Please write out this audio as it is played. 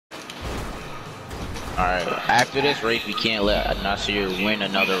Alright, after this race, we can't let Nasir win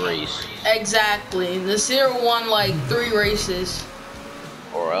another race. Exactly. Nasir won like 3 races.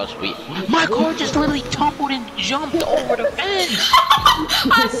 Or else we... My car just literally tumbled and jumped over the fence!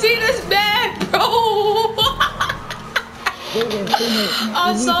 I see this man, bro!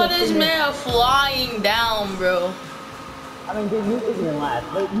 I saw this man flying down, bro. I mean, dude, you isn't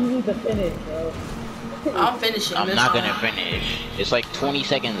last, but you need to finish, bro. I'm finishing I'm this not time. gonna finish. It's like 20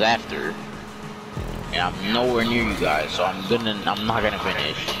 seconds after. And I'm nowhere near you guys, so I'm not gonna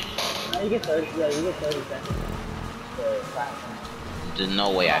finish. No, you get 30, yeah, you get 30 seconds. There's no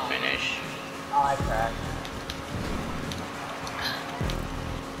way I finish. Oh, I crashed.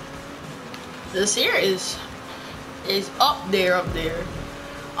 This here is up there.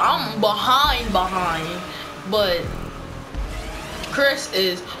 I'm behind, but Chris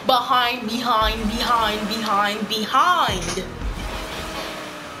is behind. Like,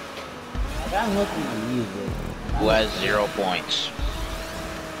 I'm looking at music. Who has 0 points?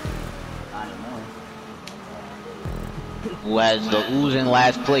 I don't know. Who's in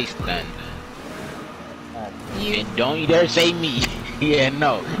last place then? You. And don't you dare say me. Yeah,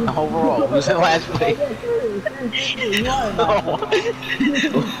 no. Overall, who's in last place?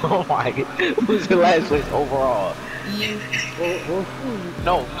 Oh my god. Who's in last place overall? You.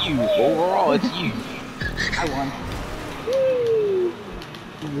 No, you. Overall, it's you. I won.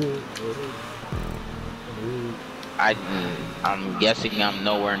 I'm guessing I'm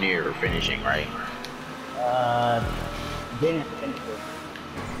nowhere near finishing, right? Didn't finish it.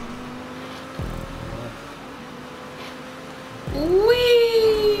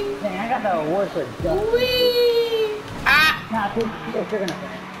 Wee. Dang, I got the award for just. Wee. Ah. Nah, you're gonna finish.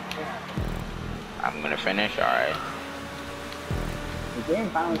 I'm gonna finish, alright. The game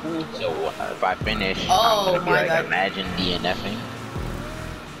finally finished. So if I finish, Oh, I'm gonna be my like, God. imagine DNFing.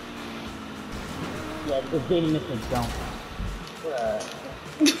 Yeah, because Jaden missed a jump.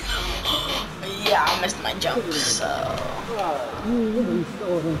 Yeah, I missed my jump, so. You literally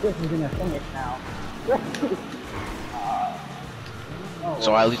stole him. This is gonna finish now.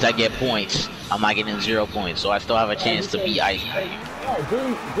 So at least I get points. I'm not getting 0 points, so I still have a chance to beat Ice Cream. Yeah,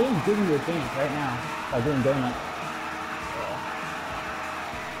 Jaden's giving you a chance right now by doing donuts.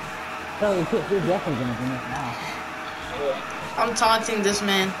 So you're definitely gonna do this now. I'm taunting this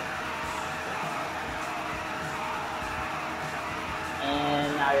man.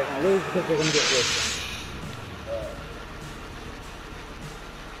 And now you're gonna lose because you're gonna get rich.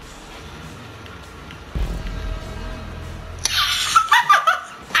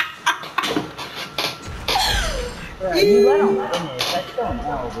 Right, you let him finish. That's still an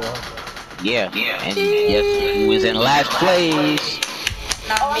L, bro. Yeah, and yes, he was in last place.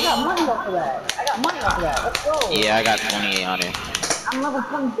 Not Oh, I me. got money off of that. Let's go. Yeah, I got 2800. I'm level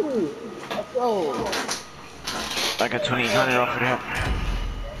 22. Let's go. I got 2800 off of that.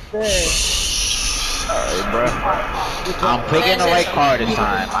 Good. Alright, bro. I'm picking the right car this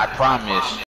time. I promise.